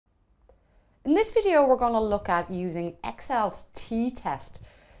In this video, we're going to look at using Excel's T-test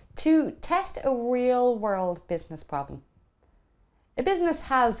to test a real-world business problem. A business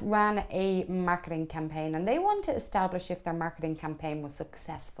has ran a marketing campaign and they want to establish if their marketing campaign was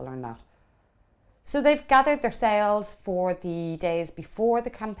successful or not. So they've gathered their sales for the days before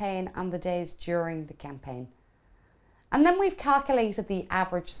the campaign and the days during the campaign. And then we've calculated the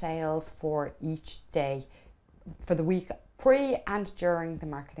average sales for each day for the week pre and during the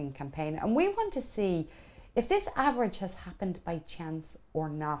marketing campaign. And we want to see if this average has happened by chance or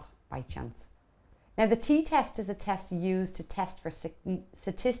not by chance. Now, the T-test is a test used to test for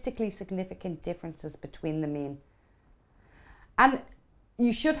statistically significant differences between the mean. And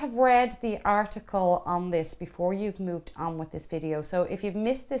you should have read the article on this before you've moved on with this video. So if you've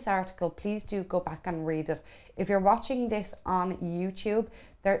missed this article, please do go back and read it. If you're watching this on YouTube,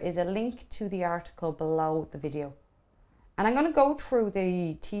 there is a link to the article below the video. And I'm going to go through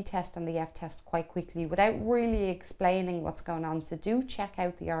the T-test and the F-test quite quickly without really explaining what's going on. So do check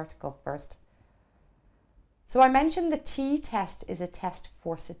out the article first. So I mentioned the T-test is a test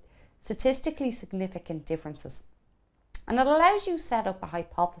for statistically significant differences. And it allows you to set up a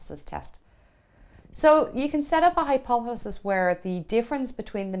hypothesis test. So you can set up a hypothesis where the difference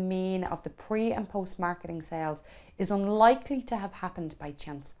between the mean of the pre and post marketing sales is unlikely to have happened by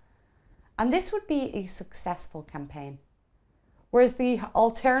chance. And this would be a successful campaign. Whereas the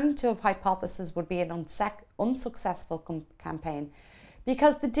alternative hypothesis would be an unsuccessful campaign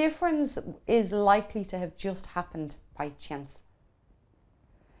because the difference is likely to have just happened by chance.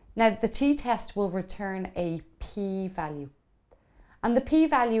 Now, the T-test will return a p-value. And the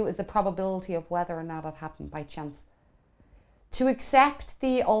p-value is the probability of whether or not it happened by chance. To accept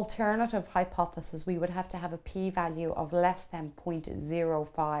the alternative hypothesis, we would have to have a p-value of less than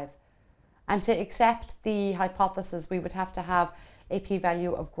 0.05. And to accept the hypothesis, we would have to have a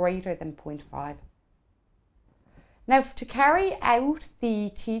p-value of greater than 0.5. Now, to carry out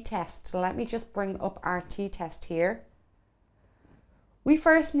the T-test, so let me just bring up our T-test here. We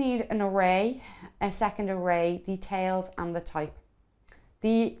first need an array, a second array, the tails and the type.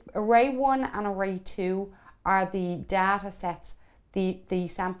 The array 1 and array 2 are the data sets, the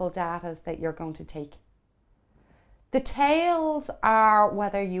sample data that you're going to take. The tails are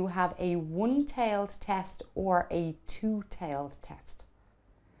whether you have a one-tailed test or a two-tailed test.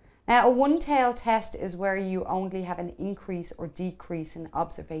 Now, a one-tailed test is where you only have an increase or decrease in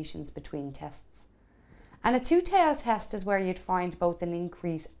observations between tests. And a two-tailed test is where you'd find both an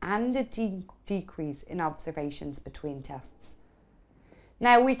increase and a decrease in observations between tests.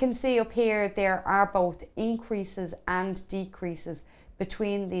 Now, we can see up here there are both increases and decreases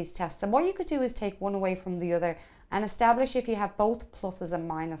between these tests. And what you could do is take one away from the other and establish if you have both pluses and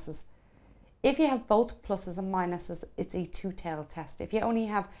minuses. If you have both pluses and minuses, it's a two-tailed test. If you only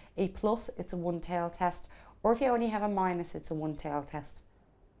have a plus, it's a one-tailed test. Or if you only have a minus, it's a one-tailed test.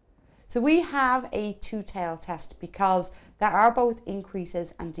 So we have a two-tailed test because there are both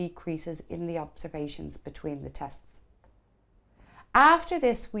increases and decreases in the observations between the tests. After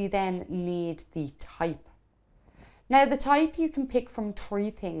this, we then need the type. Now, the type you can pick from three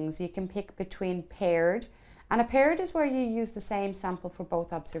things. You can pick between paired, and a paired is where you use the same sample for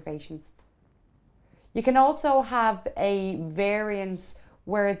both observations. You can also have a variance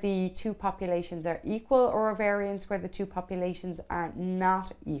where the two populations are equal, or a variance where the two populations are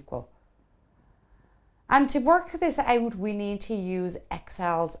not equal. And to work this out, we need to use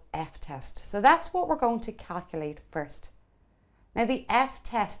Excel's F-test. So that's what we're going to calculate first. Now, the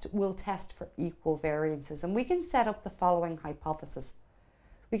F-test will test for equal variances, and we can set up the following hypothesis.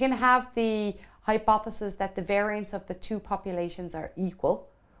 We can have the hypothesis that the variance of the two populations are equal,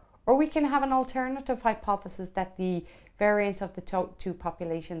 or we can have an alternative hypothesis that the variance of the two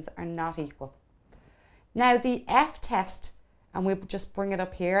populations are not equal. Now, the F-test, and we'll just bring it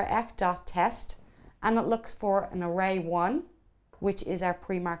up here, F.TEST, and it looks for an array 1, which is our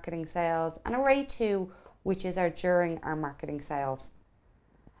pre-marketing sales, and array 2, which is our during our marketing sales.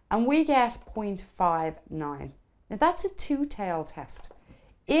 And we get 0.59. Now, that's a two-tailed test.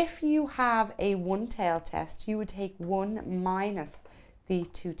 If you have a one-tailed test, you would take 1 minus the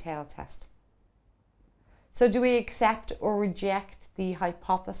two-tailed test. So do we accept or reject the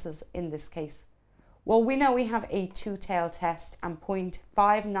hypothesis in this case? Well, we know we have a two-tailed test and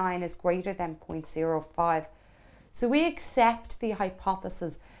 0.59 is greater than 0.05. So we accept the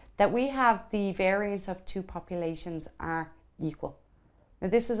hypothesis that we have the variance of two populations are equal. Now,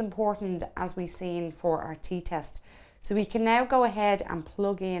 this is important as we've seen for our T-test. So we can now go ahead and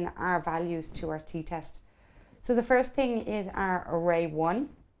plug in our values to our T-test. So the first thing is our array 1.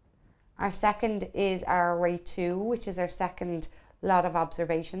 Our second is our array 2, which is our second lot of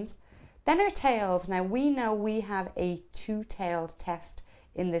observations. Then our tails. Now we know we have a two-tailed test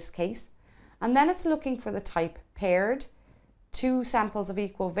in this case. And then it's looking for the type paired, two samples of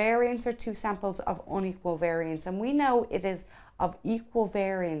equal variance or two samples of unequal variance. And we know it is of equal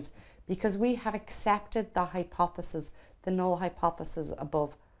variance because we have accepted the hypothesis, the null hypothesis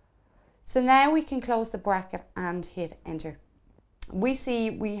above. So now we can close the bracket and hit enter. We see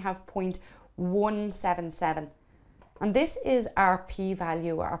we have 0.177. And this is our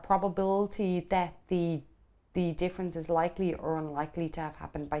p-value, our probability that the difference is likely or unlikely to have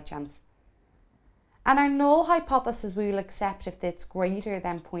happened by chance. And our null hypothesis we will accept if it's greater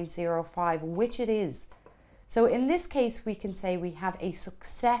than 0.05, which it is. So in this case, we can say we have a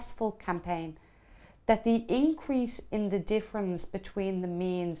successful campaign, that the increase in the difference between the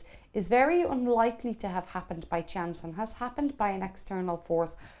means is very unlikely to have happened by chance and has happened by an external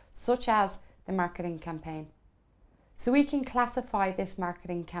force, such as the marketing campaign. So we can classify this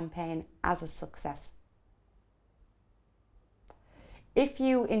marketing campaign as a success. If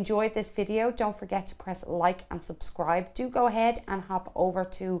you enjoyed this video, don't forget to press like and subscribe. Do go ahead and hop over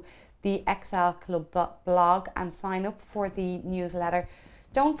to the Excel Club blog and sign up for the newsletter.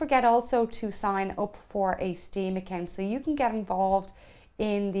 Don't forget also to sign up for a STEEM account so you can get involved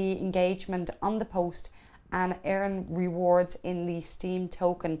in the engagement on the post and earn rewards in the STEAM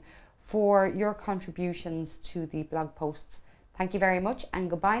token for your contributions to the blog posts. Thank you very much and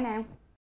goodbye now.